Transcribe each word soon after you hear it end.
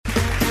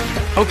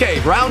Okay,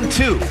 round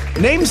 2.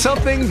 Name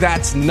something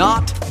that's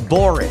not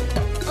boring.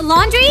 A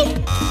laundry?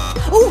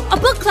 Ooh, a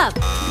book club.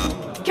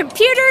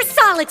 Computer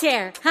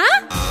solitaire,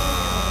 huh?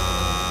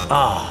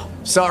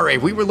 Sorry,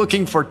 we were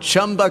looking for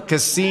Chumba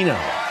Casino.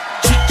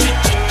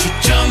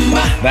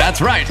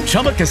 That's right.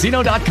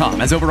 ChumbaCasino.com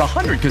has over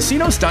 100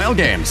 casino-style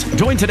games.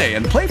 Join today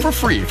and play for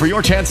free for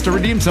your chance to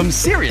redeem some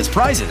serious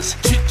prizes.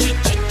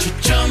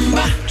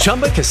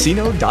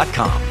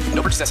 ChumbaCasino.com.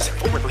 No purchase necessary.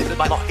 Void where prohibited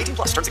by law. 18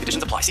 plus. Terms and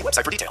conditions apply. See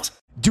website for details.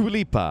 Dua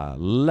Lipa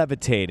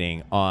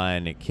levitating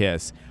on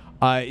Kiss.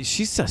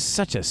 She's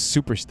such a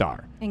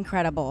superstar,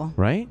 Incredible.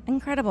 right?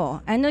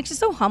 Incredible. And like she's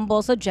so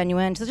humble, so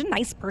genuine, such a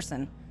nice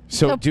person.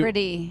 So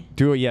pretty.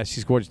 Dua, yeah,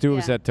 she's gorgeous. Dua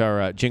was Yeah. at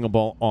our Jingle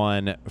Ball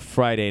on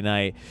Friday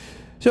night.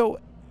 So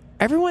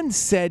everyone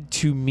said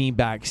to me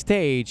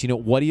backstage,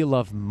 what do you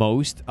love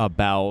most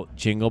about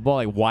Jingle Ball?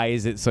 Like, why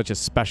is it such a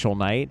special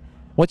night?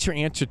 What's your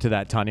answer to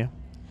that, Tanya?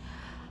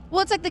 Well,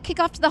 it's like the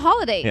kickoff to the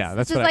holidays. Yeah,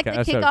 that's this is what I like ca- the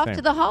that's what I was kickoff saying.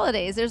 to the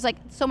holidays. There's like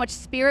so much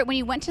spirit. When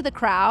you went to the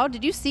crowd,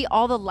 did you see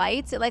all the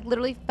lights? It like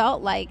literally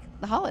felt like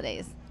the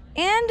holidays.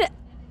 And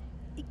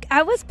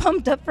I was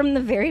pumped up from the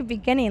very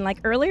beginning. Like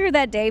earlier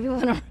that day,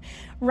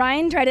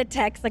 Ryan tried to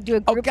text, like do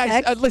a Oh, group guys,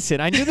 text.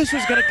 listen, I knew this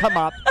was going to come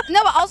up.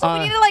 No, but also we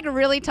need to like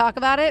really talk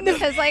about it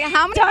because like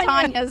how many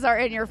Tanya. Tanyas are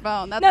in your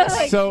phone? That's No,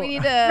 like so- we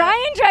need to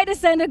Ryan tried to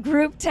send a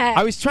group text.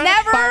 I was trying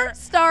never to fire,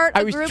 start.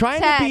 I a was group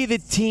trying text. to be the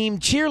team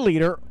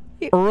cheerleader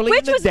early which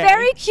in the was day.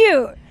 very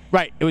cute.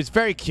 Right, it was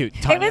very cute,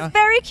 Tanya. It was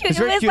very cute. It was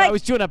very It was cute. like- I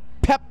was doing a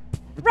pep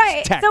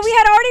Right. text. So we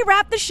had already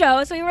wrapped the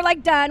show. So we were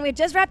like done. We had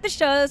just wrapped the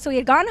show. So we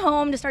had gone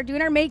home to start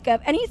doing our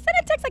makeup. And he sent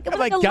a text like it was I'm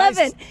like like, 11.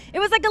 guys- It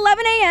was like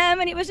 11 a.m.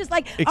 And he was just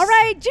like, all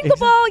right, Jingle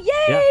Ball, yay.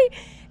 Yeah.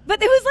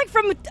 But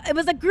it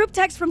was a group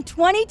text from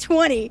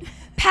 2020.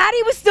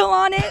 Patty was still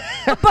on it.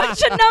 A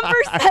bunch of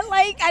numbers that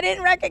like I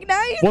didn't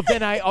recognize. Well, then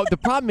the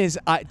problem is,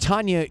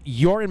 Tanya,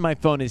 you're in my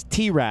phone as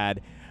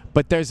T-Rad,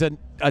 but there's a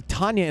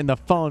Tanya in the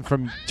phone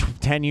from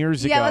 10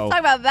 years ago. Yeah, let's talk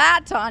about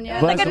that, Tanya.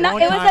 Well, Like That's a a ni-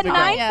 long it was time a ago.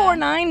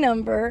 949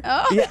 number.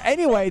 Oh. Yeah,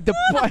 anyway,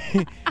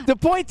 the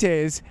point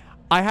is,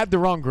 I had the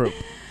wrong group.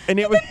 And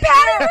it was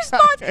Patty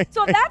responds.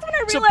 So that's when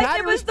I So realized Patty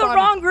it was the responded.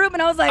 wrong group.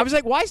 And I was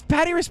like, why is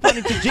Patty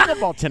responding to Jingle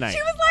Ball tonight? she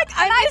was like,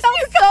 And I miss felt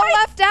you so guys.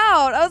 left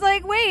out. I was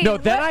like, wait. No,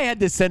 then what? I had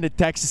to send a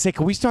text to say,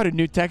 can we start a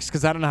new text?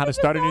 Because I don't know how to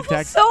start a new It was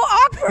text. so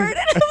awkward.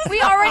 We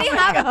already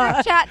have a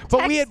group chat.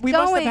 But we text must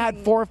have going. had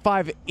 4 or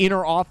 5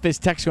 inner office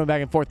texts going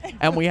back and forth,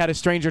 and we had a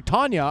stranger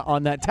Tanya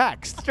on that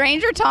text.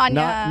 Stranger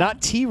Tanya.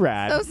 Not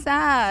T-Rad. So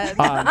sad.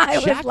 I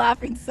was Jack,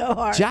 laughing so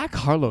hard. Jack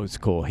Harlow's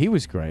cool. He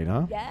was great,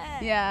 huh?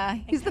 Yeah,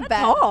 he's the kinda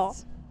best. tall.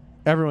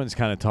 Everyone's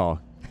kind of tall.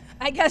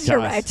 I guess To you're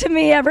us. right. To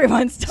me,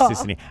 everyone's tall.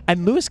 Sissany.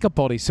 And Louis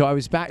Capaldi. So I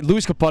was back.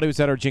 Louis Capaldi was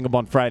at our Jingle Ball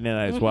on Friday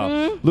night as well.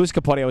 Mm-hmm. Louis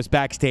Capaldi, I was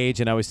backstage,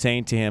 and I was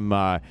saying to him,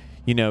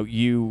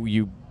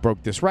 you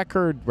broke this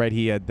record, right?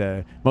 He had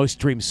the most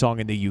streamed song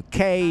in the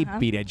UK,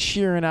 beat Ed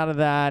Sheeran out of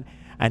that,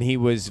 and he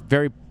was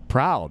very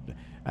proud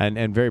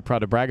and very proud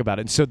to brag about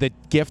it. And so the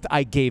gift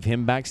I gave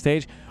him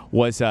backstage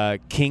was a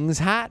King's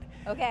hat.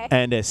 Okay.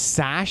 And a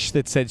sash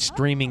that said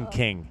Streaming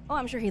King. Oh,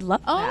 I'm sure he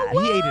loved Oh, that.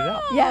 wow. He ate it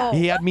up. Yeah.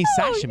 He had me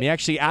sash him. He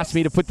actually asked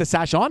me to put the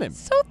sash on him.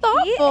 So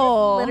He is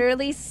thoughtful.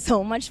 literally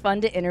so much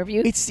fun to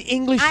interview. It's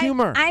English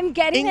humor. I'm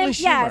getting English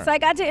him. Yeah, humor. so I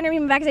got to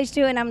interview him backstage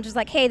too, and I'm just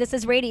like, hey, this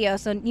is radio.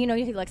 So,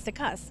 he likes to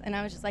cuss. And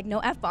I was just like, no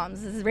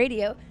F-bombs. This is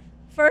radio.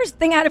 First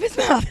thing out of his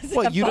mouth is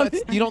Well, you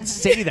F-bombs. don't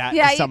say that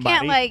Yeah, to you somebody.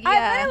 can't like.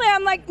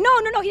 I'm like, no,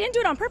 he didn't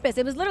do it on purpose.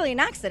 It was literally an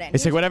accident.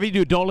 It's like, whatever you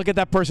do, don't look at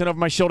that person over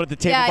my shoulder at the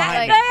table Yeah, behind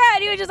like- me. Yeah,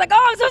 and he was just like,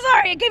 oh, I'm so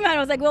sorry. It came out. I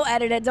was like, we'll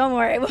edit it. Don't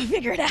worry. We'll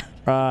figure it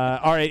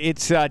out. All right,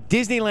 it's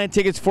Disneyland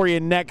tickets for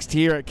you next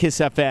here at Kiss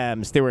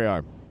FM. Stay where you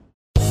are.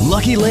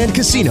 Lucky Land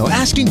Casino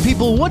asking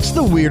people, what's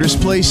the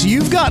weirdest place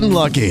you've gotten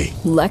lucky?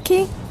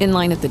 Lucky? In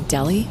line at the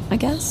deli, I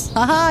guess?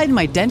 Aha, in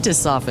my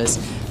dentist's office.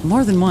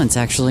 More than once,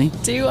 actually.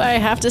 Do I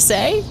have to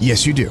say?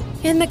 Yes, you do.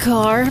 In the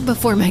car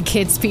before my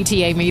kids'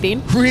 PTA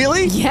meeting.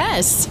 Really?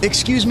 Yes.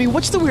 Excuse me,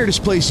 what's the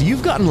weirdest place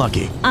you've gotten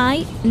lucky?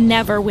 I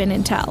never win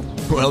and tell.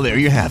 Well, there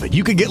you have it.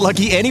 You can get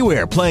lucky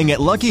anywhere, playing at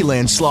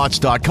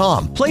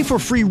LuckyLandSlots.com. Play for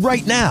free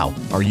right now.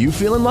 Are you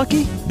feeling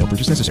lucky? No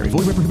purchase necessary. Void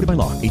where prohibited by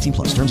law. 18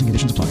 plus. Terms and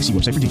conditions apply. See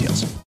website for details.